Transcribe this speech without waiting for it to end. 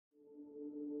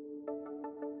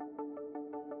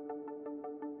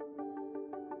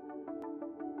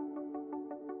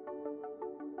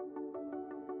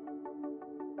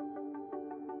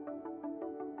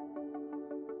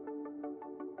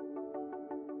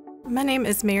My name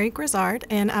is Mary Grizzard,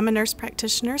 and I'm a nurse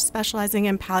practitioner specializing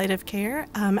in palliative care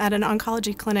at an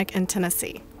oncology clinic in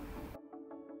Tennessee.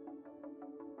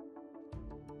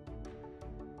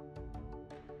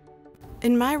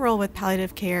 In my role with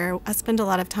palliative care, I spend a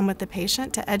lot of time with the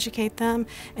patient to educate them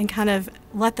and kind of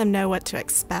let them know what to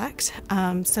expect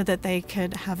so that they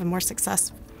could have a more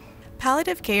successful.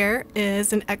 Palliative care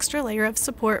is an extra layer of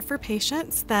support for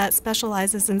patients that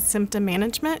specializes in symptom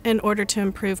management in order to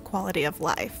improve quality of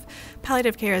life.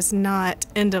 Palliative care is not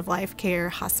end-of-life care,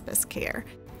 hospice care.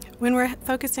 When we're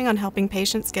focusing on helping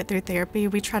patients get through therapy,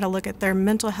 we try to look at their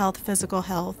mental health, physical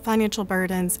health, financial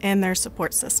burdens, and their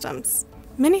support systems.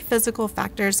 Many physical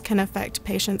factors can affect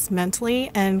patients mentally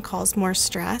and cause more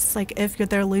stress. Like if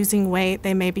they're losing weight,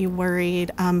 they may be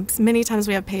worried. Many times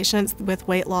we have patients with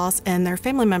weight loss and their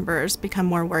family members become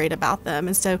more worried about them.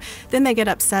 And so then they get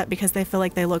upset because they feel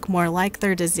like they look more like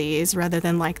their disease rather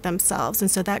than like themselves. And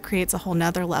so that creates a whole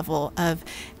nother level of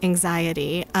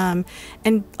anxiety. And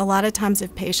a lot of times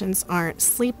if patients aren't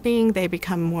sleeping, they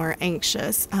become more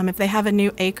anxious. If they have a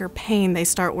new ache or pain, they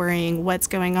start worrying, what's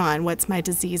going on? What's my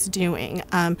disease doing?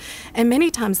 And many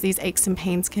times these aches and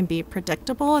pains can be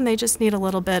predictable and they just need a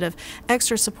little bit of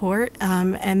extra support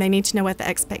and they need to know what the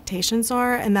expectations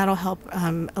are, and that'll help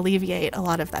alleviate a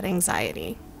lot of that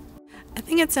anxiety. I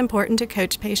think it's important to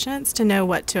coach patients to know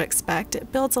what to expect.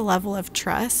 It builds a level of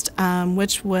trust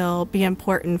which will be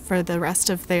important for the rest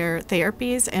of their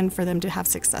therapies and for them to have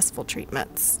successful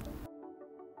treatments.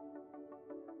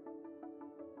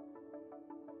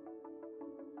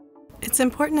 It's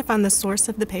important to find the source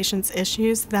of the patient's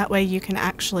issues. That way you can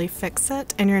actually fix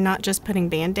it and you're not just putting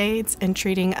band-aids and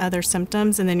treating other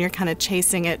symptoms and then you're kind of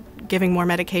chasing it, giving more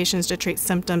medications to treat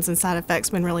symptoms and side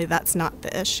effects when really that's not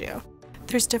the issue.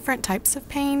 There's different types of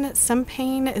pain. Some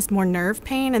pain is more nerve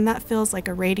pain and that feels like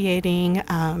a radiating,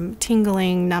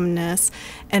 tingling, numbness.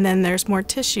 And then there's more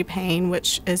tissue pain,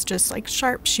 which is just like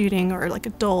sharp shooting or like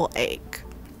a dull ache.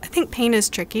 I think pain is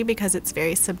tricky because it's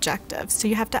very subjective, so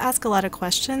you have to ask a lot of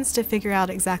questions to figure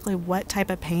out exactly what type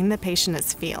of pain the patient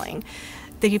is feeling.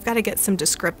 You've got to get some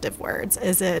descriptive words.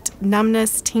 Is it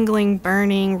numbness, tingling,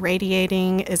 burning,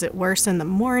 radiating? Is it worse in the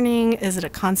morning? Is it a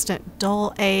constant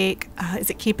dull ache?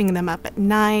 Is it keeping them up at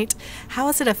night? How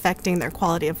is it affecting their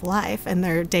quality of life and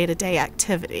their day-to-day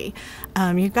activity?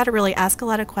 You've got to really ask a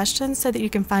lot of questions so that you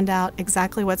can find out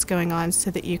exactly what's going on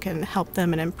so that you can help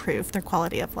them and improve their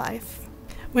quality of life.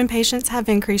 When patients have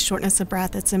increased shortness of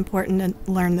breath, it's important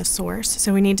to learn the source.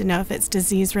 So we need to know if it's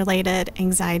disease-related,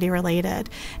 anxiety-related,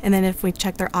 and then if we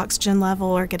check their oxygen level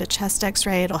or get a chest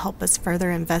x-ray, it'll help us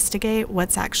further investigate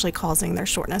what's actually causing their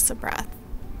shortness of breath.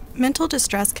 Mental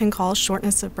distress can cause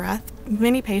shortness of breath.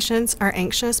 Many patients are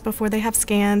anxious before they have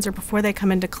scans or before they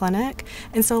come into clinic,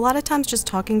 and so a lot of times just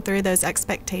talking through those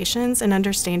expectations and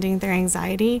understanding their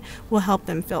anxiety will help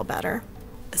them feel better.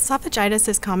 Esophagitis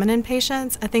is common in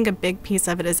patients. I think a big piece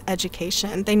of it is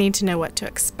education. They need to know what to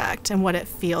expect and what it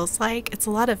feels like. It's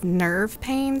a lot of nerve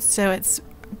pain, so it's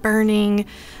burning,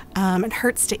 it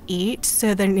hurts to eat,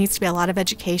 so there needs to be a lot of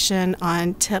education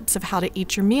on tips of how to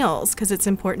eat your meals because it's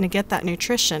important to get that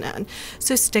nutrition in.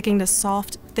 So sticking to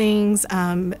soft things,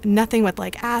 nothing with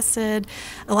like acid.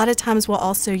 A lot of times we'll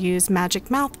also use magic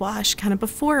mouthwash kind of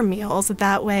before meals.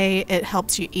 That way it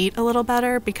helps you eat a little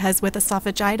better because with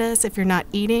esophagitis, if you're not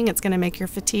eating, it's going to make your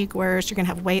fatigue worse, you're going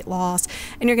to have weight loss,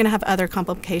 and you're going to have other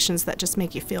complications that just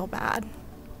make you feel bad.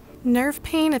 Nerve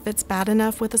pain, if it's bad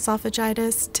enough with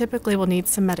esophagitis, typically will need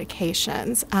some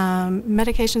medications.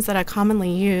 Medications that I commonly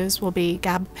use will be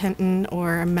gabapentin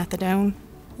or methadone.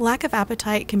 Lack of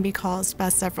appetite can be caused by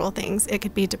several things. It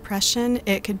could be depression,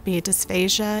 it could be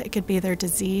dysphagia, it could be their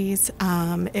disease,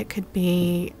 it could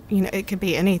be, it could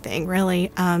be anything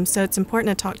really. So it's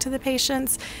important to talk to the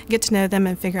patients, get to know them,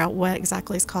 and figure out what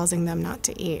exactly is causing them not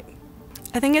to eat.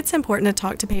 I think it's important to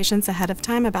talk to patients ahead of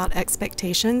time about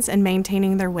expectations and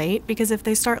maintaining their weight, because if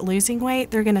they start losing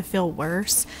weight, they're going to feel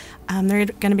worse. They're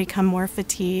going to become more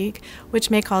fatigued,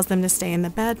 which may cause them to stay in the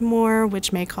bed more,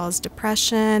 which may cause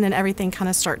depression, and everything kind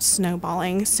of starts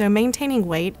snowballing. So maintaining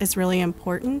weight is really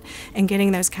important and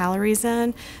getting those calories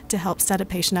in to help set a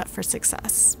patient up for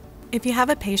success. If you have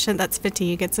a patient that's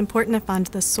fatigued, it's important to find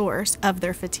the source of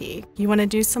their fatigue. You want to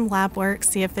do some lab work,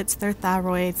 see if it's their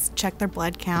thyroids, check their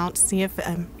blood count, see if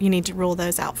you need to rule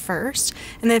those out first.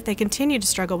 And then if they continue to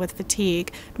struggle with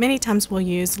fatigue, many times we'll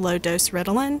use low-dose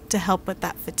Ritalin to help with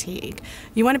that fatigue.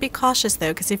 You want to be cautious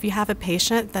though, because if you have a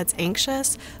patient that's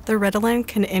anxious, the Ritalin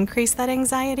can increase that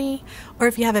anxiety. Or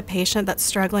if you have a patient that's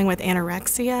struggling with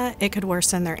anorexia, it could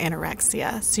worsen their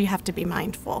anorexia. So you have to be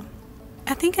mindful.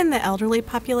 I think in the elderly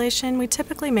population, we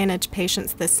typically manage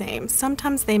patients the same.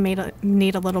 Sometimes they may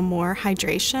need a little more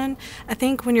hydration. I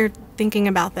think when you're thinking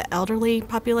about the elderly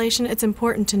population, it's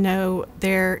important to know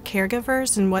their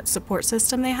caregivers and what support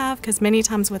system they have, because many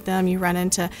times with them you run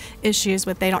into issues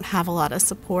with they don't have a lot of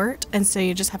support, and so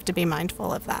you just have to be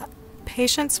mindful of that.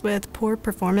 Patients with poor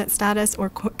performance status or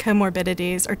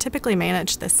comorbidities are typically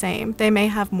managed the same. They may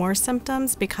have more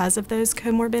symptoms because of those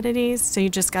comorbidities, so you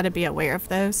just got to be aware of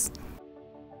those.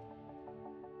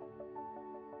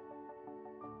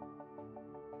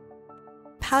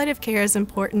 Palliative care is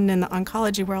important in the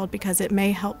oncology world because it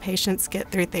may help patients get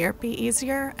through therapy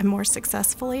easier and more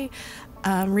successfully.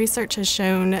 Research has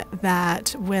shown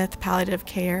that with palliative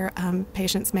care,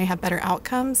 patients may have better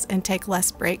outcomes and take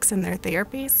less breaks in their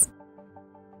therapies.